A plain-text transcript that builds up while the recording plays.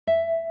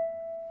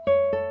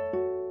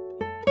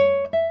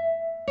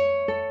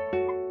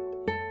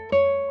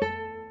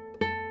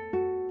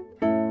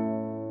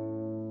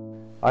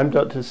I'm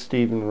Dr.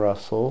 Stephen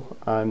Russell.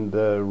 I'm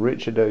the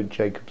Richard O.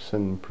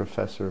 Jacobson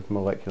Professor of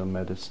Molecular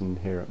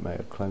Medicine here at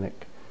Mayo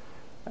Clinic,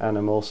 and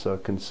I'm also a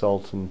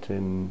consultant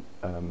in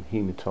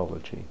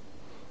hematology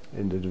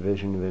in the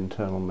Division of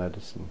Internal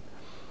Medicine.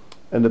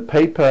 And the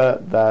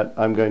paper that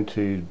I'm going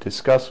to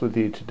discuss with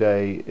you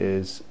today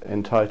is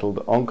entitled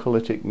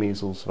Oncolytic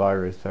Measles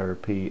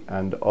Virotherapy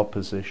and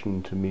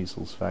Opposition to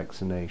Measles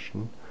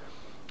Vaccination.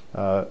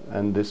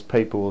 And this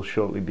paper will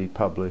shortly be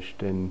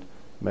published in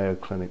Mayo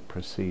Clinic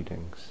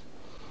Proceedings.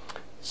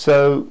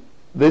 So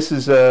this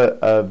is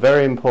a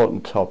very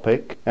important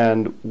topic,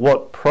 and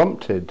what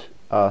prompted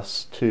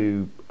us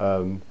to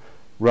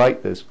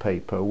write this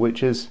paper,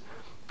 which is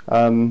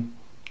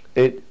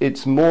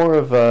it's more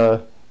of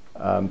a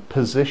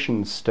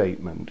position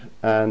statement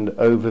and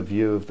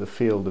overview of the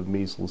field of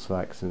measles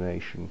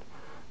vaccination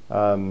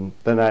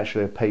than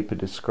actually a paper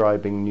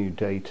describing new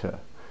data.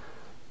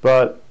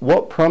 But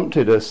what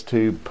prompted us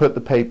to put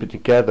the paper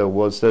together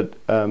was that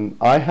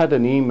I had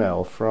an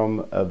email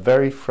from a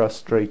very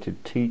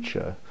frustrated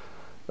teacher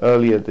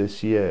earlier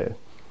this year,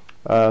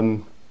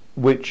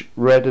 which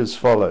read as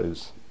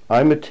follows: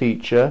 "I'm a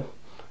teacher,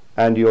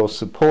 and your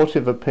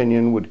supportive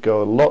opinion would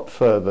go a lot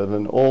further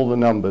than all the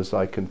numbers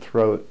I can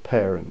throw at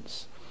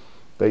parents.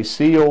 They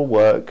see your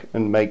work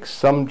and make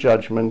some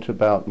judgment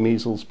about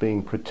measles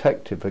being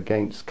protective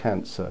against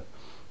cancer,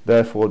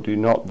 therefore do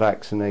not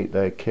vaccinate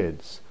their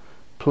kids.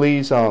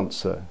 Please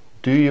answer,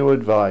 do you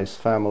advise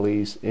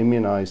families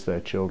immunize their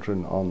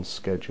children on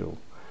schedule?"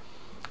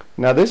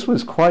 Now this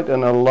was quite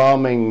an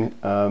alarming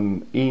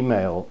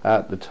email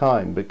at the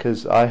time,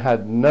 because I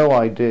had no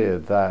idea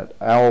that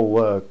our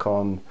work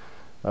on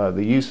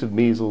the use of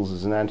measles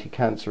as an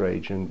anti-cancer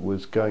agent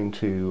was going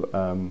to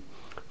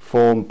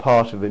form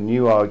part of a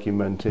new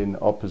argument in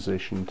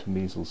opposition to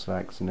measles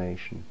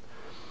vaccination.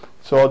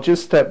 So I'll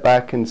just step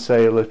back and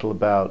say a little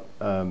about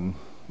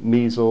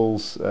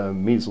measles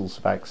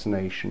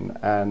vaccination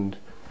and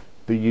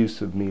the use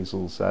of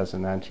measles as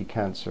an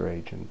anti-cancer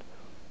agent.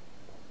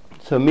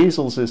 So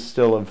measles is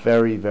still a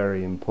very,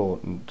 very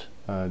important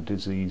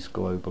disease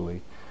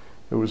globally.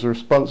 It was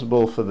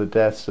responsible for the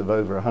deaths of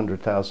over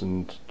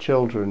 100,000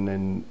 children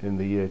in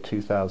the year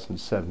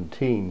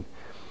 2017.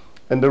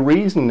 And the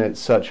reason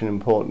it's such an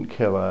important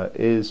killer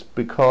is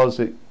because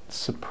it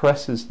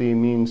suppresses the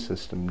immune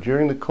system.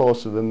 During the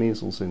course of a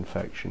measles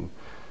infection,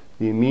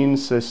 the immune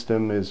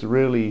system is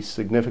really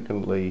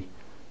significantly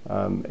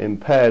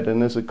impaired,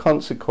 and as a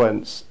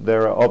consequence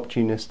there are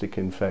opportunistic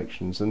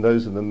infections, and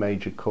those are the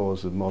major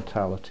cause of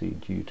mortality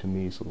due to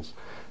measles,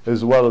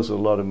 as well as a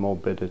lot of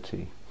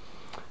morbidity.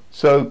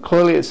 So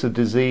clearly it's a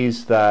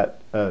disease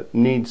that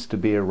needs to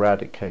be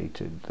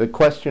eradicated. The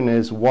question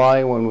is,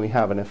 why, when we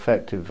have an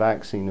effective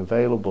vaccine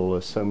available,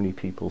 are so many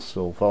people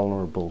still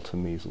vulnerable to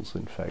measles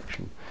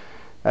infection?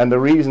 And the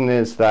reason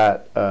is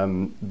that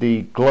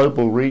the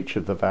global reach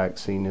of the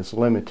vaccine is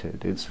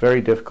limited. It's very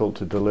difficult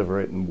to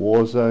deliver it in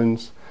war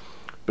zones,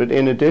 but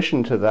in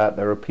addition to that,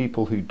 there are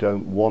people who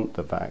don't want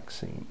the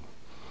vaccine.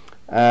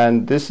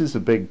 And this is a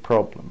big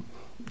problem.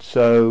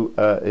 So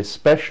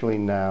especially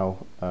now,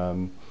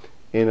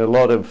 in a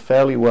lot of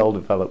fairly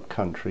well-developed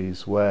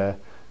countries where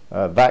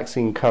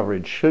vaccine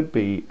coverage should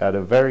be at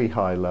a very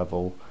high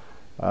level,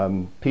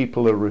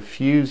 people are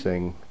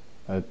refusing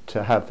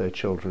to have their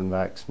children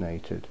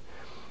vaccinated.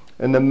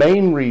 And the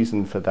main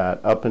reason for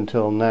that, up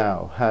until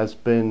now, has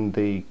been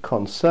the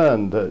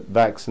concern that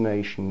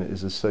vaccination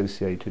is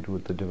associated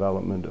with the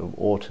development of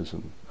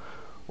autism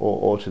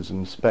or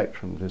autism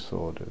spectrum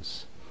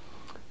disorders.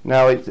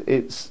 Now,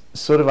 it's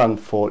sort of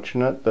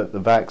unfortunate that the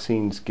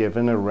vaccine's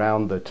given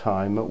around the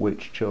time at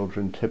which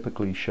children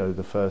typically show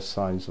the first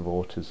signs of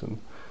autism.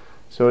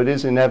 So it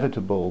is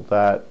inevitable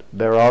that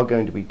there are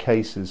going to be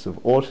cases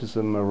of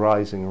autism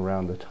arising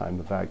around the time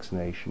of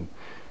vaccination.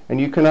 And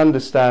you can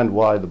understand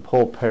why the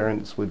poor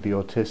parents with the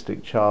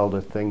autistic child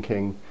are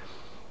thinking,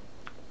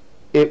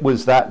 it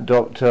was that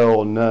doctor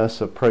or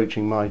nurse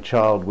approaching my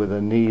child with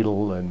a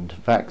needle and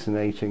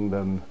vaccinating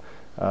them,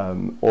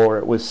 or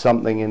it was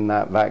something in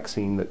that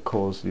vaccine that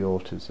caused the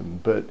autism.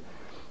 But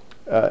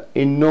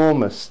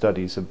enormous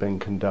studies have been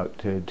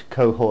conducted,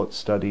 cohort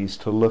studies,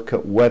 to look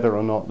at whether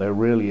or not there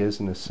really is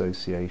an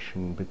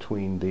association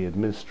between the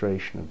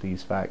administration of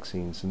these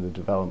vaccines and the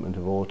development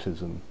of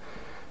autism.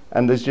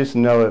 And there's just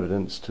no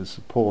evidence to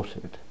support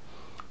it.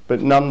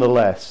 But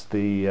nonetheless,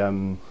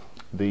 the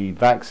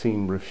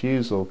vaccine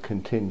refusal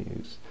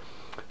continues.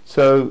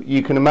 So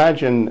you can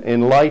imagine,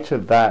 in light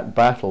of that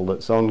battle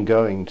that's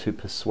ongoing to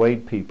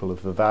persuade people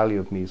of the value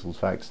of measles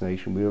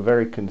vaccination, we were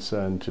very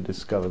concerned to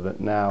discover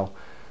that now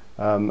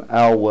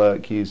our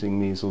work using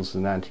measles as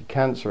an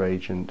anti-cancer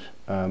agent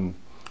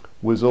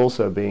was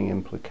also being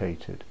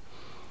implicated.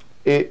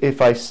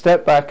 If I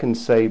step back and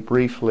say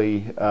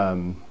briefly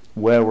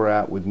where we're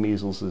at with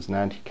measles as an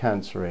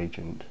anti-cancer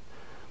agent,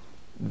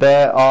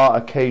 there are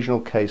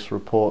occasional case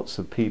reports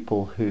of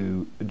people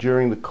who,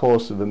 during the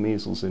course of a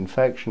measles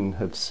infection,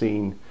 have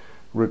seen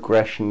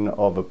regression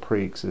of a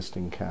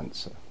pre-existing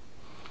cancer.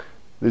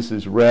 This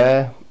is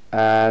rare,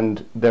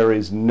 and there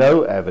is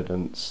no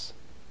evidence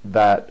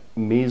that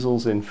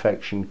measles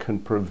infection can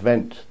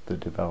prevent the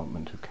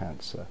development of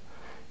cancer.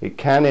 It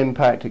can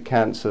impact a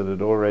cancer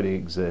that already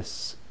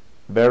exists,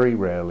 very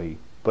rarely,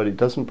 but it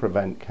doesn't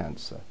prevent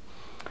cancer.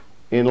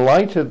 In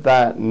light of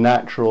that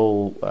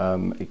natural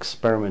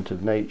experiment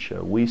of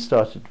nature, we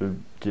started to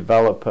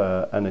develop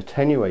an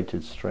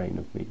attenuated strain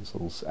of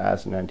measles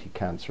as an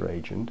anti-cancer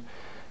agent,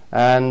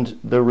 and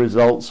the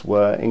results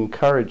were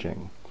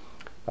encouraging.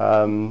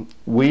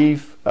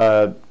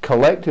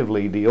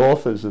 Collectively, the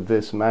authors of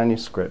this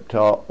manuscript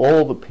are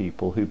all the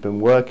people who've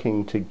been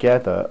working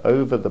together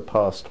over the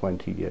past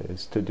 20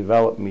 years to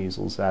develop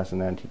measles as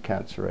an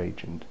anti-cancer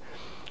agent.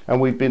 And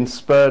we've been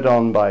spurred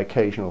on by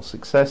occasional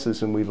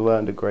successes, and we've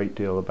learned a great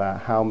deal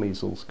about how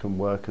measles can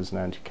work as an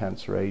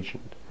anti-cancer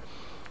agent.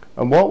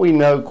 And what we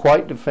know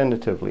quite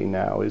definitively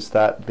now is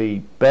that the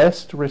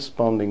best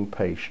responding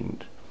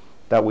patient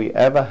that we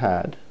ever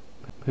had,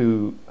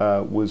 who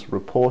was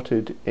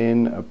reported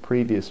in a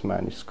previous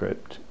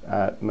manuscript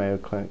at Mayo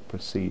Clinic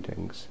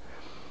Proceedings,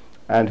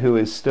 and who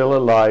is still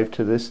alive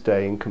to this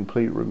day in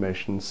complete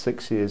remission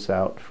 6 years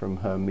out from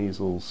her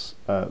measles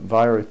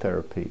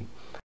virotherapy,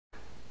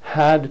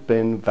 had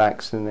been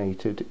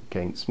vaccinated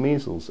against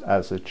measles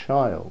as a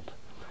child,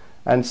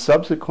 and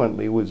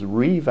subsequently was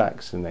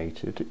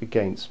revaccinated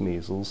against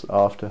measles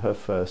after her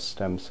first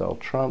stem cell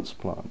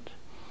transplant.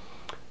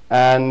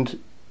 And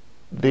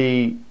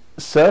the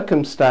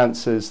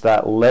circumstances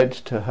that led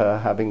to her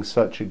having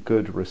such a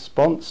good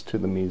response to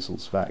the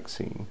measles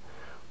vaccine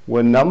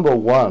were, number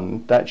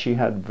one, that she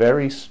had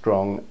very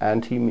strong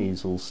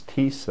anti-measles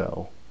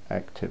T-cell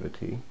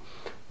activity.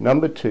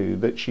 Number two,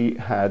 that she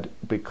had,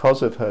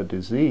 because of her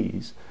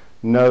disease,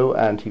 no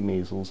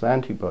anti-measles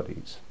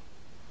antibodies.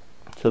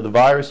 So the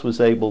virus was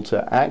able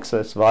to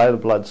access via the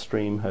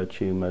bloodstream her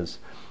tumors,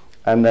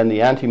 and then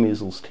the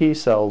anti-measles T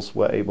cells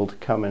were able to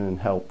come in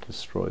and help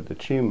destroy the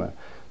tumor.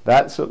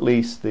 That's at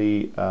least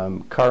the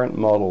current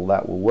model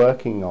that we're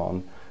working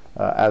on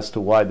as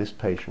to why this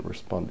patient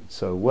responded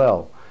so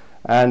well.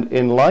 And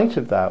in light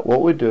of that,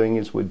 what we're doing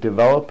is we're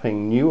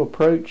developing new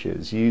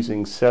approaches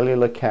using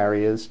cellular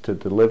carriers to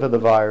deliver the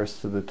virus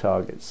to the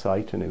target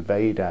site and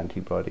evade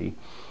antibody,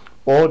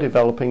 or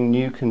developing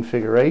new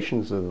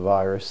configurations of the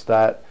virus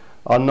that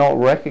are not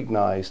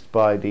recognized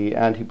by the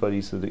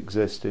antibodies that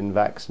exist in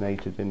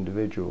vaccinated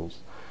individuals.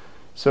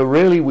 So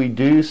really we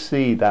do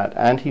see that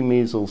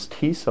anti-measles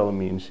T-cell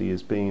immunity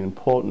as being an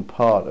important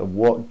part of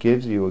what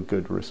gives you a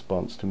good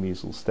response to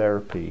measles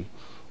therapy,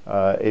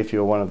 if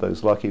you're one of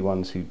those lucky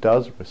ones who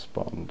does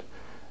respond.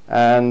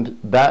 And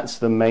that's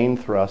the main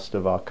thrust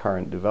of our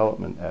current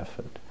development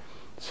effort.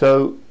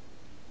 So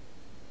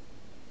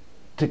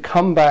to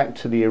come back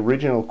to the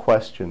original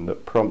question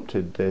that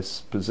prompted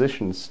this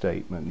position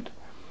statement,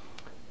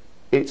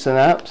 it's an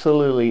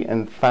absolutely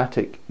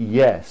emphatic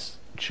yes.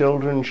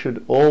 Children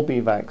should all be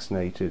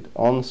vaccinated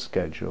on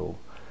schedule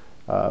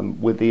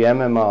with the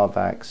MMR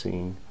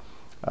vaccine.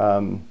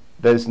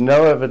 There's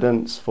no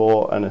evidence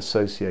for an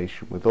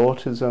association with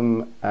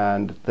autism,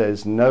 and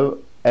there's no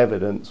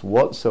evidence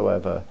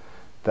whatsoever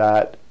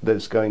that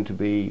there's going to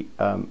be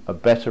a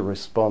better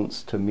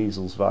response to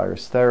measles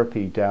virus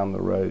therapy down the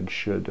road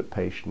should a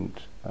patient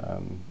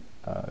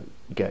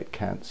get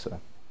cancer.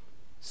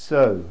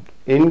 So,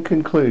 in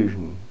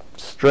conclusion,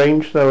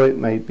 strange though it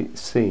may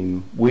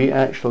seem, we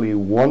actually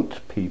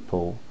want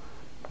people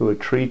who are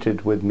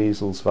treated with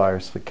measles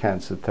virus for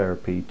cancer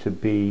therapy to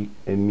be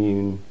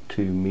immune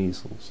to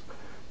measles.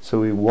 So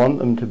we want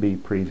them to be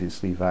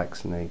previously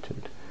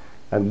vaccinated.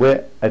 And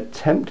we're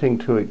attempting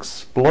to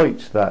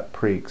exploit that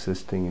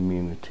pre-existing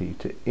immunity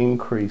to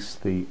increase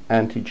the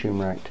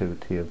anti-tumor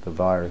activity of the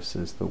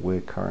viruses that we're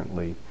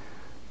currently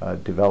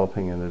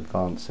developing and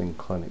advancing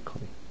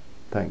clinically.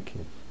 Thank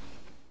you.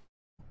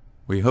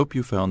 We hope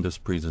you found this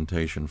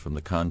presentation from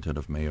the content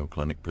of Mayo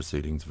Clinic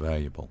Proceedings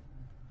valuable.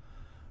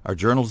 Our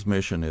journal's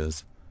mission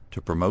is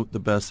to promote the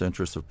best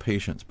interests of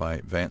patients by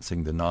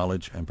advancing the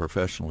knowledge and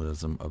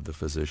professionalism of the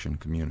physician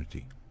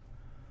community.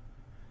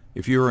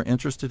 If you are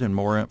interested in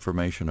more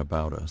information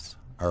about us,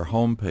 our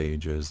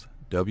homepage is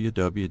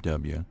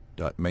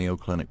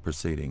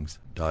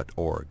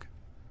www.mayoclinicproceedings.org.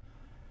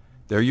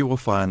 There you will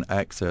find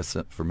access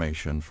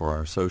information for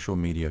our social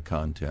media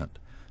content,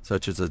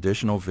 such as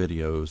additional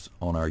videos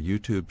on our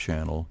YouTube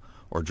channel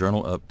or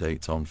journal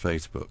updates on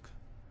Facebook.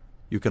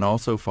 You can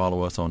also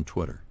follow us on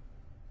Twitter.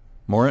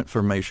 More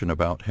information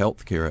about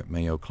healthcare at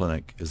Mayo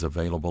Clinic is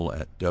available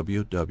at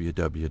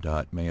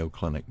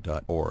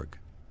www.mayoclinic.org.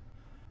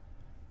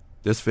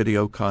 This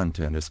video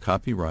content is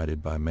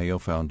copyrighted by Mayo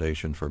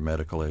Foundation for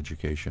Medical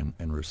Education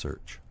and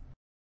Research.